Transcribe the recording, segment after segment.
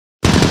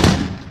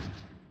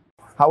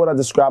how would I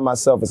describe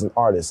myself as an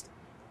artist?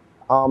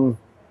 I'm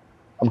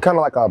kind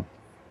of like a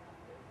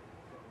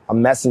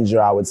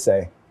messenger, I would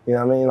say. You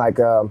know what I mean? Like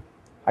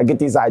I get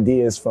these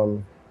ideas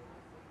from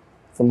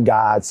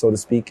God, so to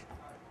speak,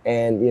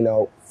 and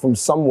from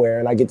somewhere,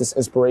 and I get this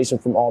inspiration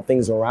from all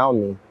things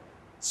around me.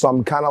 So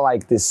I'm kind of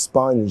like this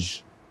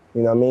sponge,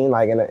 you know what I mean?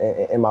 Like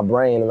in my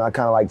brain, and I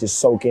kind of like just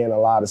soak in a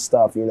lot of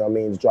stuff, you know what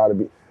I mean? To try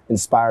to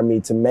inspire me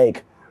to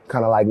make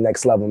kind of like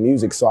next level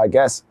music. So I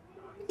guess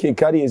Kid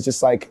Cudi is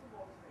just like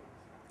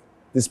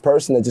this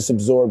person that just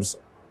absorbs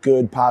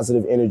good,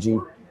 positive energy,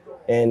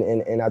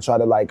 and I try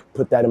to like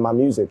put that in my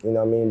music, you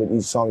know what I mean, with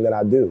each song that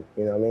I do,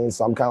 you know what I mean?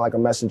 So I'm kind of like a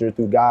messenger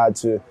through God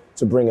to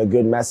bring a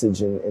good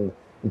message and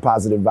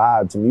positive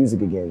vibe to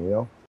music again, you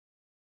know?